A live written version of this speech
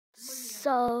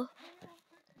So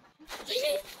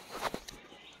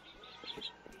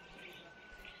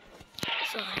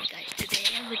sorry guys, today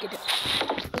I'm gonna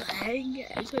hang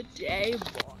as a day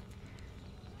boy.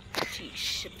 She's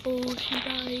supposed to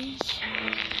guys.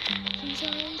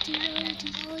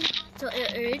 So I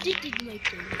already did my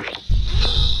thing.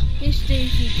 Here's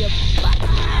Stacy goodbye.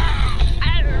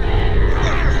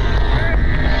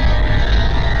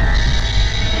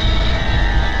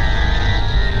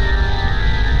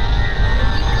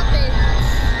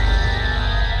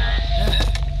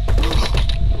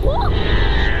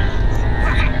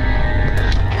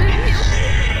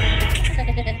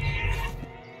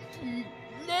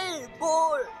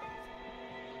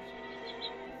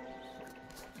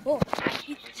 Oh,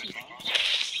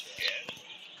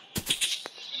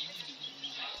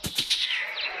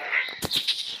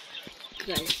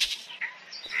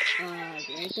 guys,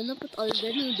 we're gonna put all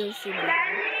the noodles in there.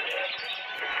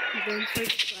 Don't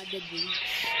search for the beans.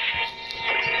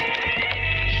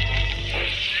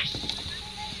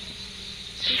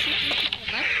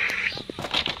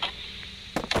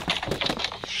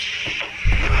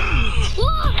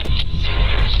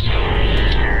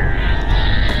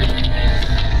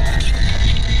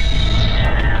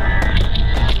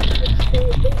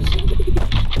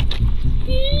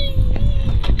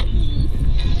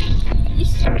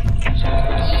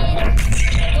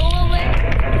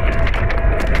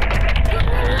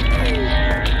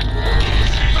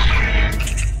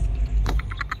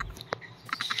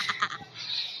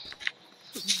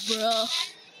 Bro,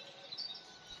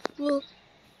 well,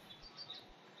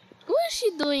 why is she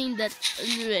doing that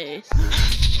anyways?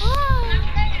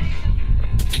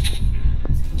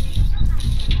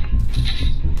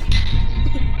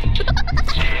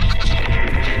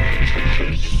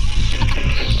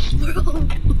 Bro,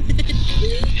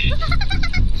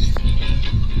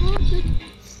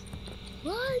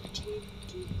 what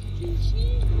did she?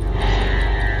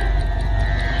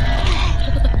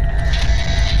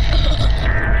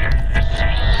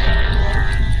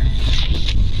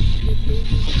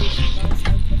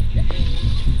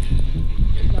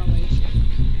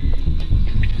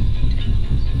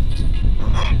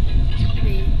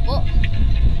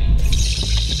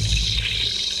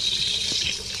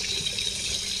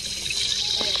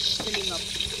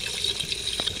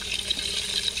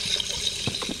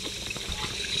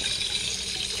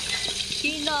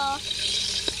 Tina.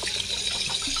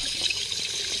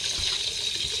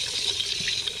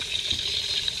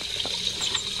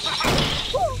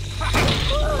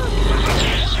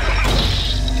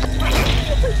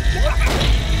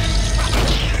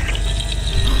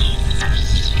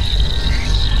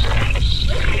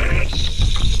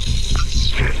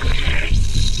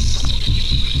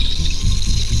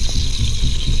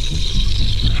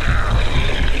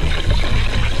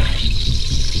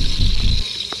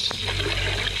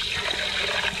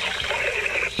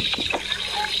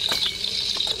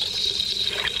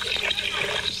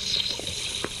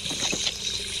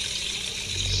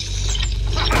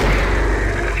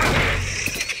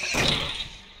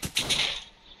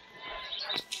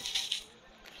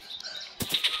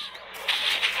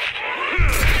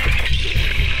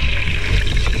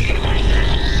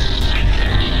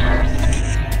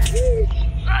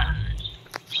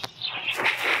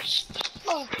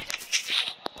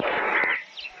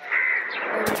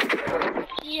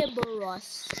 Boros.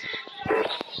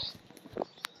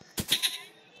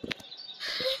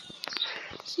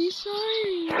 She's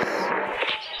sorry.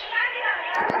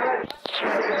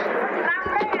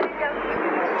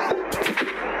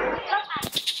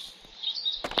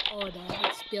 Oh,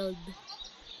 that spilled.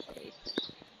 Wait.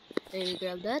 Let me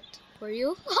grab that for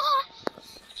you.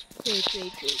 Wait.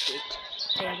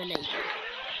 I have an idea.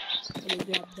 Let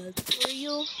me grab that for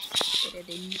you. Put it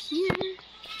in here.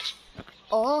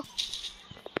 Oh.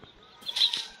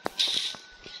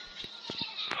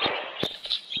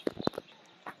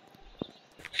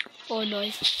 Oh no,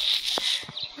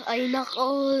 I knocked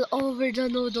all over the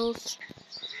noodles.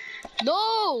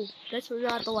 No! That's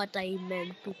not what I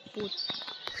meant to put.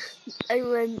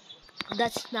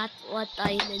 That's not what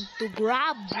I meant to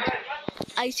grab.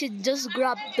 I should just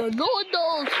grab the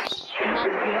noodles, not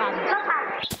grab.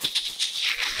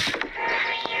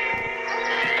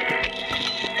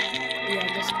 Yeah,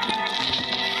 just put it.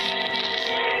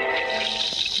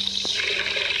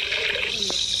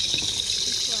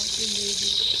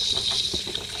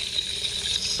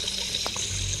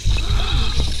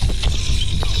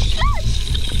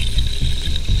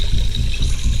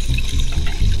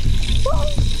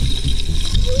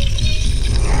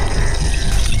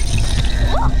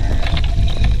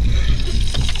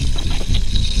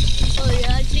 Oh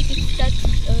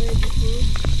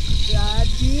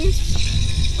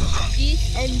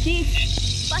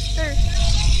this faster.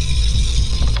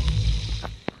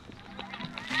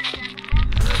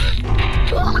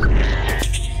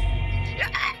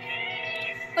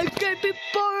 I can't be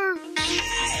burned.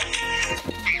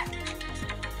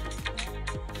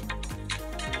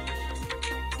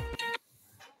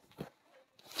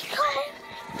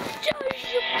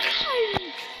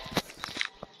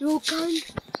 You can't.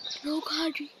 You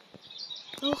can't.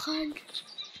 You can't.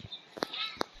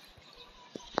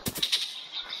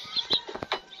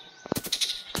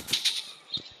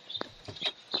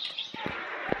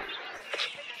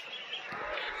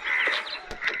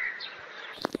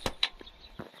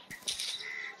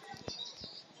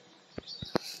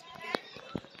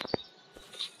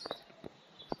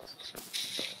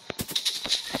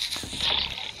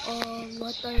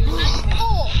 What are you?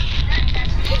 Oh!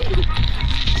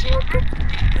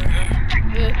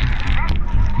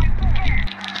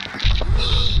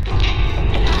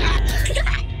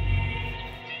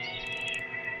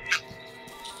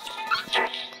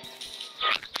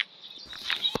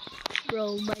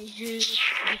 Bro, my hair is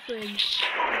different.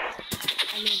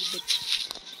 A little bit.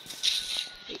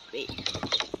 Wait.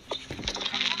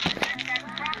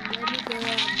 Let me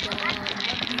grab the flowers.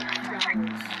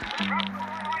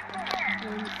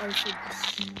 And also this.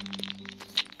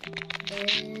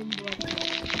 And what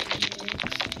next?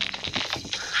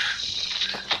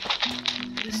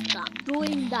 Stop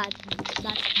doing that.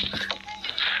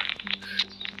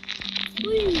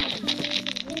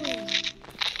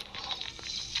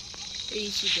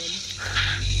 Easy then.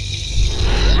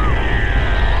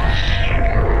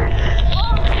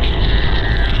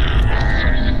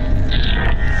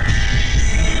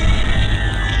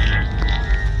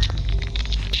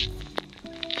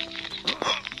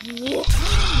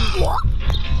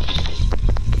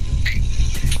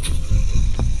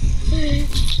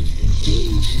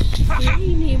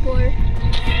 Hey, neighbor.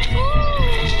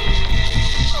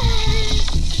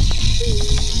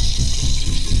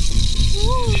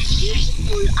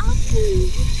 Beautiful apple.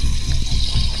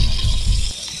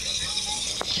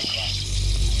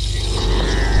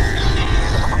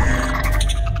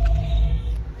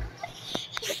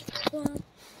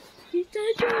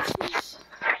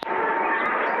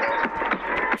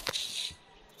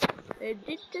 Where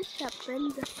did this happen?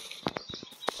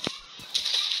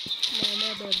 No,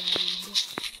 never mind.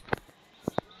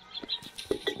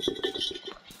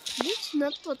 That's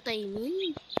not what I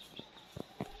mean.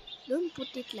 Don't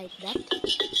put it like that.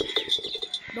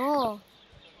 No.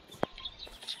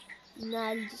 No,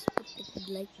 I'll just put it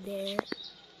like there.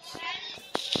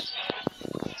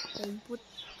 And put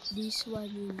this one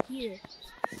in here.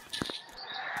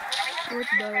 Put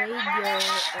the radio over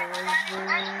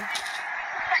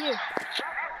here.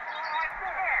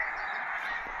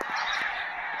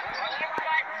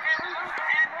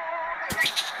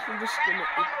 I'm just gonna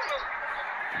eat.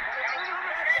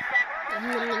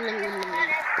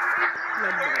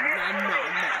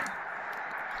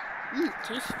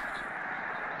 Tasty.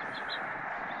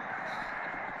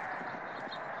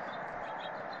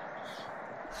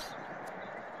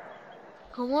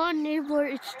 Come on, neighbor,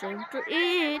 it's time to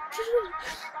eat.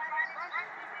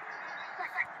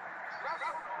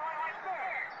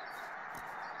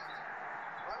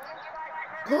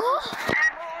 Oh!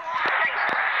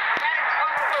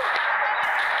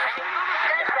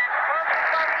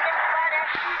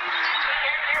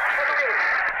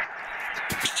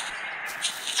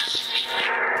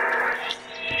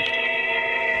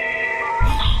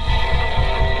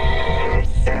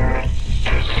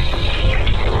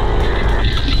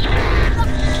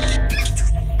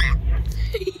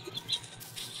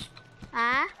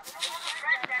 Huh?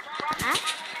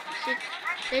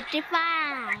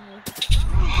 35.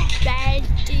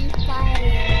 35.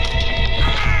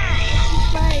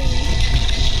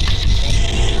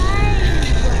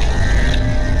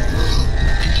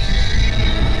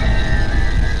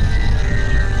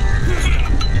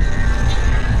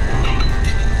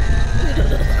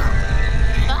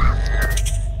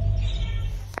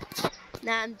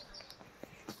 Now I'm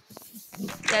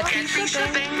getting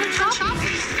shopping.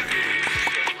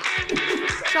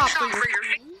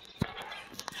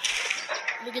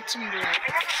 Let me get some blood.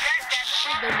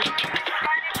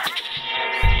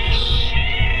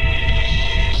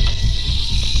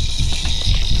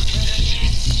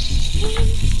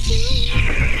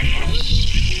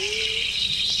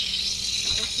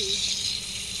 Okay.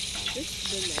 This is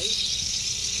the night.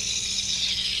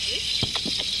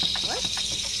 What?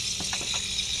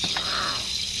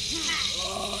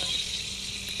 Oh.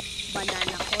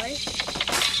 Banana core.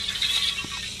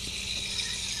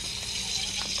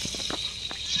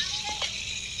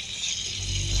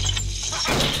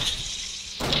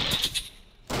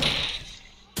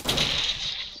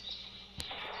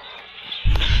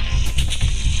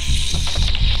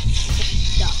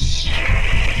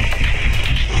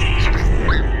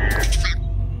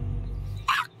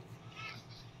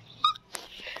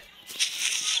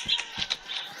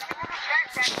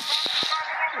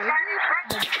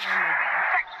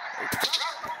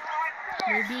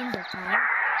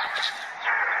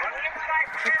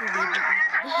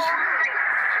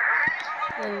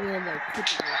 And then I put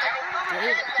it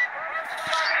there.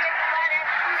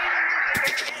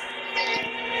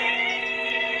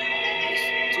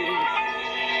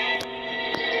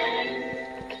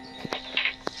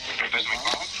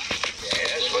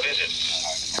 Yes, what is it?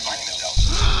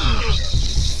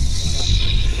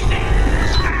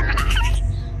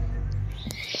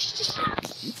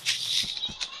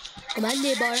 Come on,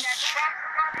 neighbor.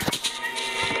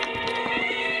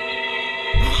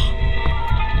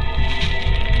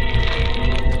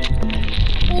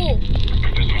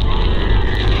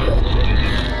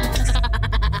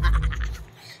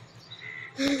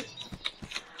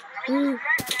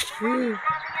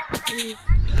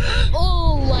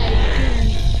 Oh my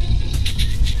goodness.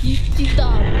 Hit it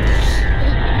up.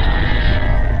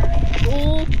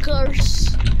 Oh, curse.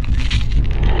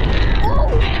 Oh!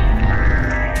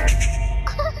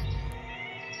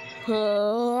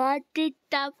 What did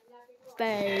that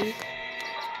pay?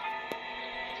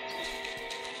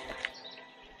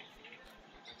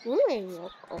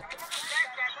 Oh.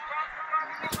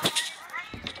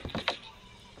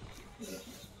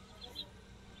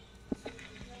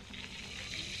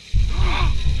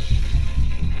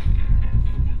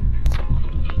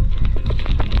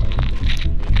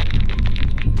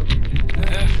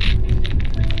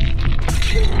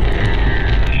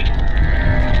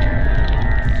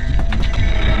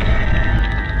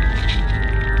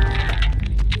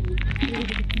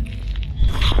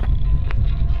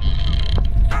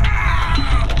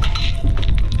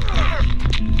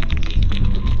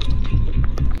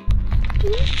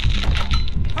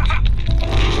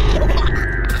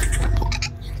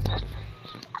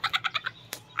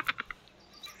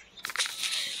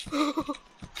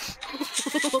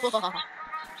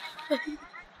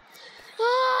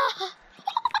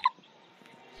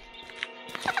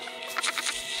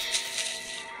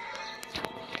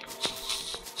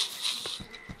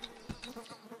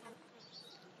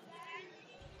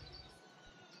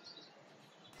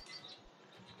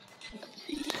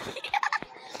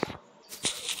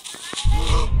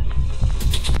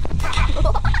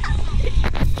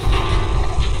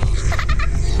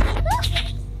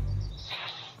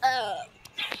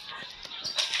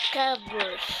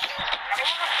 Covers.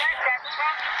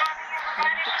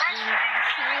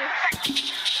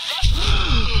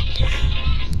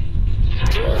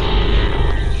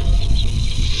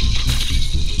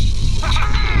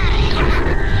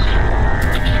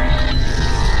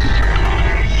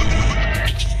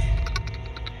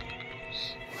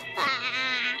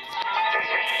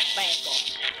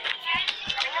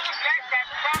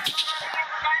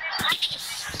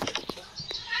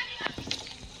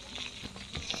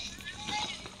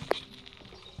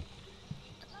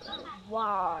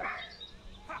 Wow.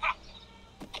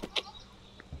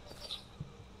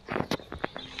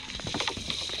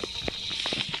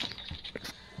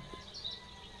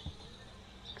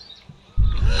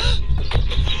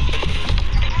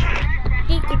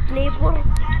 Kick it, neighbor.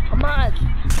 Come on. I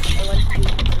want to kick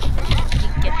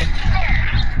it.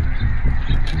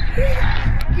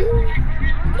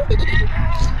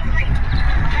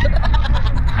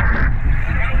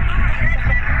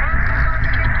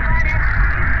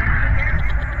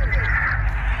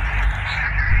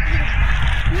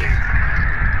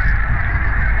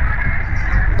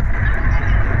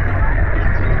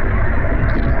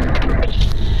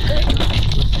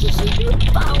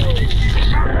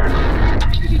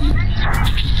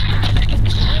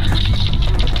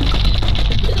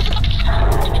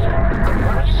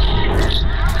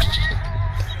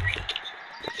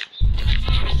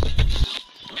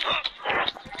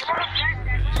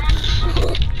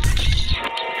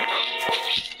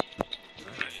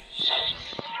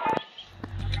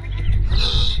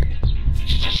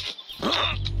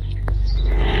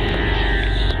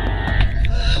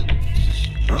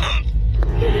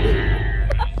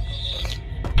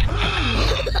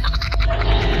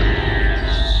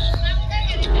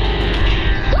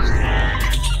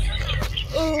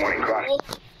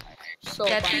 So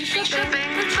Get free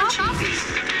shipping with Shopee.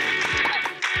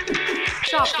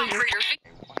 Shop for your